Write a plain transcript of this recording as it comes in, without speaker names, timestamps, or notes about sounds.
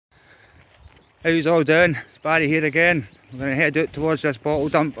How's all doing? It's Barry here again. We're going to head out towards this bottle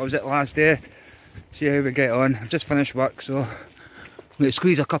dump. I was at the last day. See how we get on. I've just finished work, so I'm going to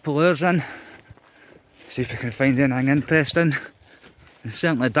squeeze a couple hours in. See if we can find anything interesting. It's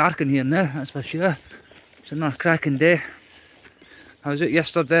certainly dark in here now, that's for sure. It's another cracking day. I was out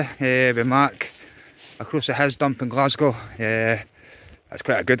yesterday with Mark across the his dump in Glasgow. That's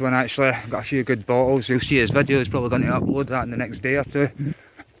quite a good one actually. Got a few good bottles. You'll see his video. He's probably going to upload that in the next day or two.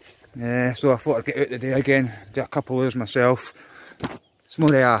 So I thought I'd get out today again, do a couple of hours myself. It's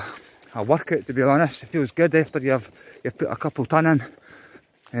more a workout, to be honest. It feels good after you've put a couple ton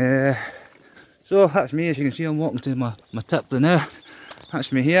in. So that's me. As you can see, I'm walking to my tip now.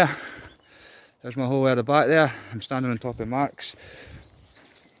 That's me here. There's my hole at the back there. I'm standing on top of Mark's.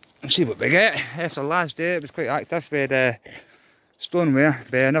 Let's see what we get. After the last day it was quite active. We had stoneware,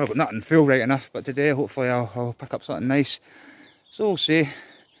 but I never got nothing full right enough. But today hopefully I'll pick up something nice. So we'll see.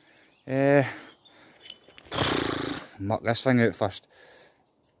 Muck this thing out first.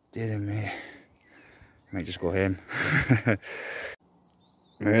 Dear me. I might just go home.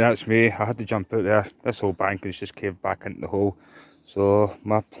 Now that's me. I had to jump out there. This whole bank is just caved back into the hole. So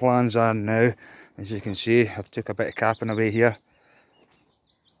my plans are now, as you can see, I've took a bit of capping away here.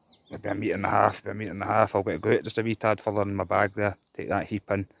 Maybe a metre and a half, I'll get to go out just a wee tad further in my bag there, take that heap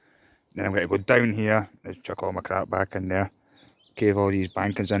in. Then I'm going to go down here, just chuck all my crap back in there, cave all these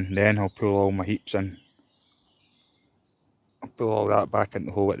bankings in, then I'll pull all my heaps in. I'll pull all that back into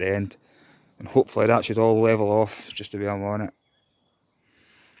the hole at the end, and hopefully that should all level off just the way I'm on it.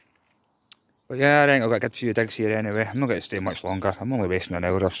 But yeah, I think I've got a good few digs here anyway. I'm not going to stay much longer, I'm only wasting an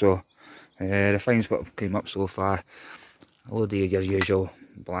hour or so. The finds what have came up so far, a load of your usual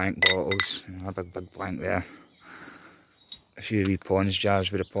blank bottles, a big blank there. A few wee ponds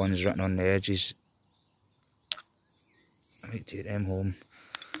jars with the ponds written on the edges. I might take them home.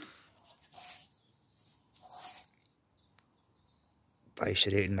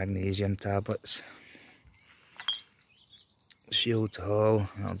 Bisurated magnesium tablets. Shield to haul,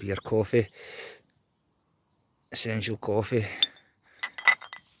 that'll be your coffee. Essential coffee.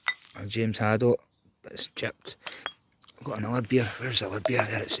 James Haddock, but it's chipped. I've got another beer. Where's the other beer?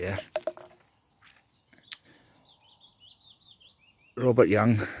 There it's there. Robert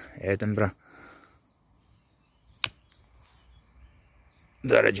Young, Edinburgh.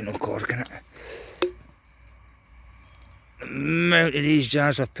 The original cork in it. The amount of these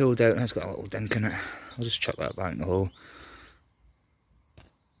jars I've pulled out, and it's got a little dink in it. I'll just chuck that back in the hole.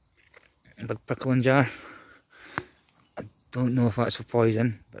 A big pickling jar. I don't know if that's for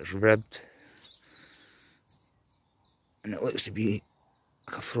poison, but it's ribbed. And it looks to be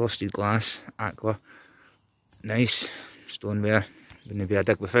like a frosted glass, aqua. Nice. Stoneware. Wouldn't be a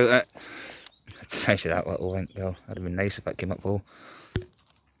dig without it. It's actually that little link, well, that'd have been nice if it came up full.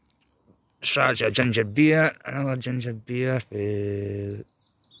 Shards of ginger beer, another ginger beer for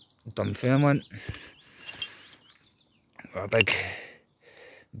Dunfermline. Got a big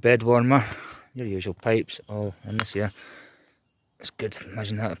bed warmer, your usual pipes, all in this here. It's good,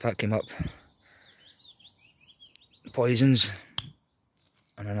 imagine that if that came up. Poisons,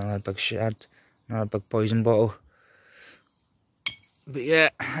 and another big shard, another big poison bottle. But yeah,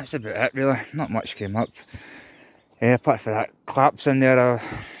 that's about it really, not much came up. Apart from that claps in there, I'll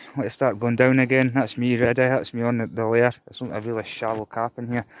let it start going down again. That's me ready, that's me on the layer. It's not a really shallow cap in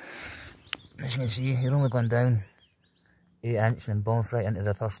here. As you can see, you're only going down 8 inch and bombs right into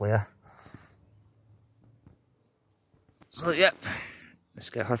the first layer. So yep, let's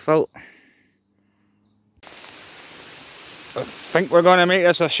get her filled. I think we're going to make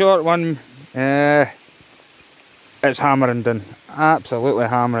this a short one. It's hammering down, absolutely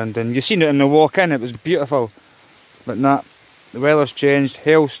hammering down. You've seen it in the walk in, it was beautiful. But nah, the weather's changed,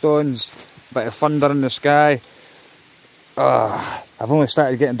 hailstones, a bit of thunder in the sky. I've only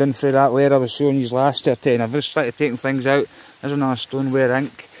started getting down through that layer I was showing you last year, and I've just started taking things out. There's another stoneware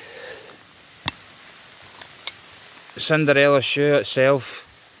ink. Cinderella shoe itself.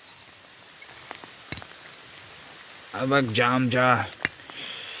 A big jam jar.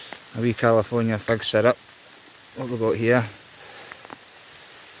 A wee California fig syrup. What have we got here?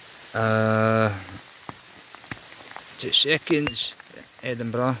 2 seconds.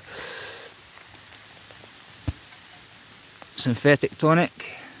 Edinburgh. Synthetic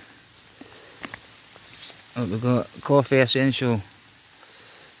tonic. What we got? Coffee essential.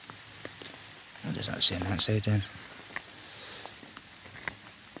 What does that say on that side then?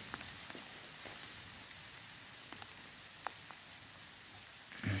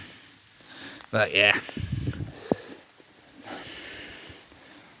 But yeah,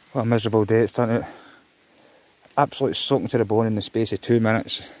 what a miserable day it's turned out. Absolutely soaking to the bone in the space of 2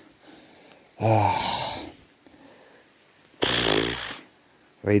 minutes. Oh.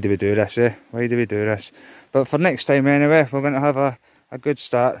 Why do we do this, eh? Why do we do this? But for next time anyway, we're going to have a good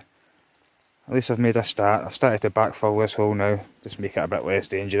start. At least I've made a start. I've started to backfill this hole now. Just make it a bit less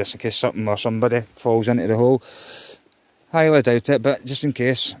dangerous in case something or somebody falls into the hole. Highly doubt it, but just in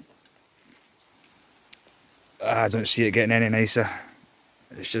case. I don't see it getting any nicer.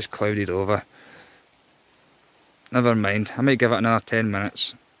 It's just clouded over. Never mind, I might give it another 10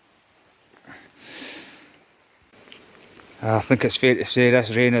 minutes. I think it's fair to say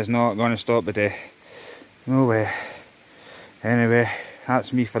this rain is not going to stop the day. No way. Anyway,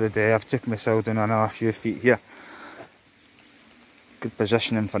 that's me for the day. I've taken myself down another few feet here. Good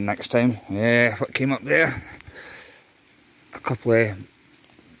positioning for next time. Yeah, what came up there? A couple of...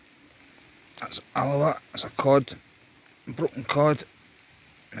 That's Alloa, that's a cod. Broken cod.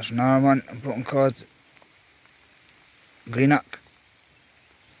 There's another one, a broken cod. Greenock.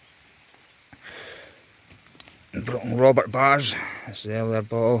 Broken Robert bars. That's the earlier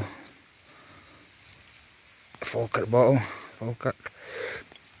bottle. Falkirk bottle. Falkirk.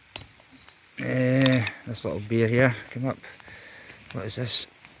 This little beer here came up. What is this?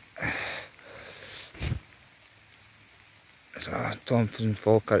 It's a Thompson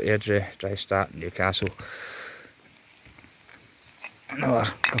Falkirk Airdrie Dry Start Newcastle. Another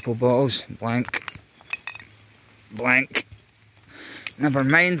couple bottles. Blank. Blank. Never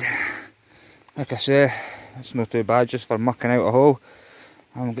mind. Like I say, it's not too bad just for mucking out a hole.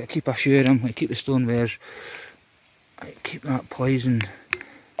 I'm going to keep a few of them. I'm going to keep the stonewares. Keep that poison.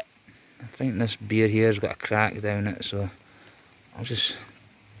 I think this beer here has got a crack down it, so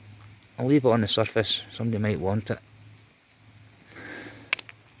I'll leave it on the surface. Somebody might want it.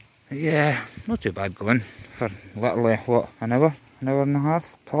 Yeah, not too bad going for literally, what, an hour and a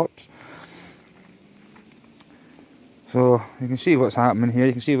half tops. So you can see what's happening here,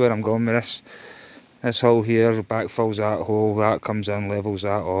 you can see where I'm going with this hole here, backfills that hole, that comes in, levels that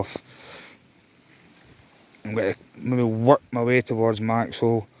off. I'm going to maybe work my way towards Mark's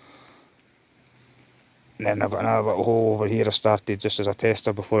hole. And then I've got another little hole over here I started just as a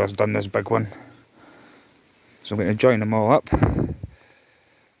tester before I've done this big one. So I'm going to join them all up.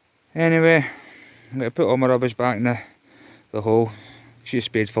 Anyway, I'm going to put all my rubbish back in the hole. A few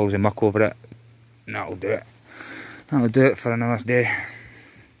spadefuls of muck over it. And that'll do it. That'll do it for another day.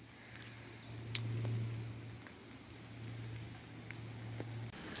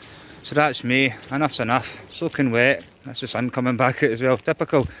 So that's me. Enough's enough. Soaking wet. That's the sun coming back out as well.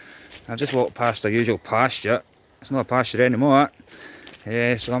 Typical. I've just walked past the usual pasture. It's not a pasture anymore.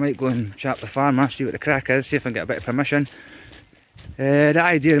 So I might go and chat the farmer, see what the crack is, see if I can get a bit of permission. The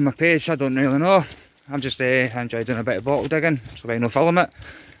idea of my page, I don't really know. I'm just enjoy doing a bit of bottle digging, so I know film it.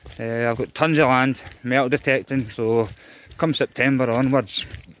 I've got tons of land, metal detecting, so come September onwards,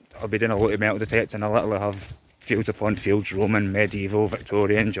 I'll be doing a lot of metal detecting. I'll literally have fields upon fields, Roman, medieval,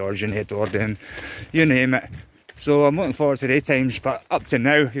 Victorian, Georgian, Edwardian, you name it. So I'm looking forward to the times, but up to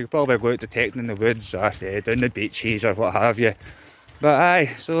now, you could probably go out detecting in the woods, or down the beaches, or what have you. But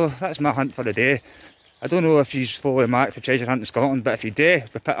aye, so that's my hunt for the day. I don't know if you follow Mark for treasure hunt in Scotland, but if you do,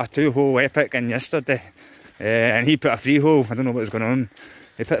 we put a 2-hole epic in yesterday. And he put a 3-hole, I don't know what was going on.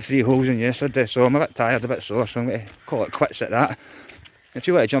 He put 3 holes in yesterday, so I'm a bit tired, a bit sore, so I'm going to call it quits at that. If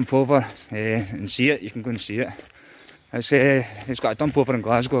you want to jump over and see it, you can go and see it. He's got a dump over in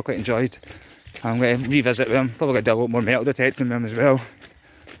Glasgow I quite enjoyed. I'm going to revisit with him, probably going to do a lot more metal detecting with him as well.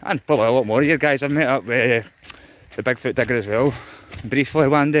 And probably a lot more of you guys. I've met up with the Bigfoot digger as well, briefly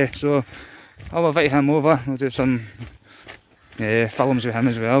one day, so I'll invite him over. We'll do some films with him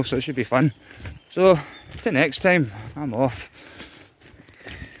as well, so it should be fun. So, till next time, I'm off.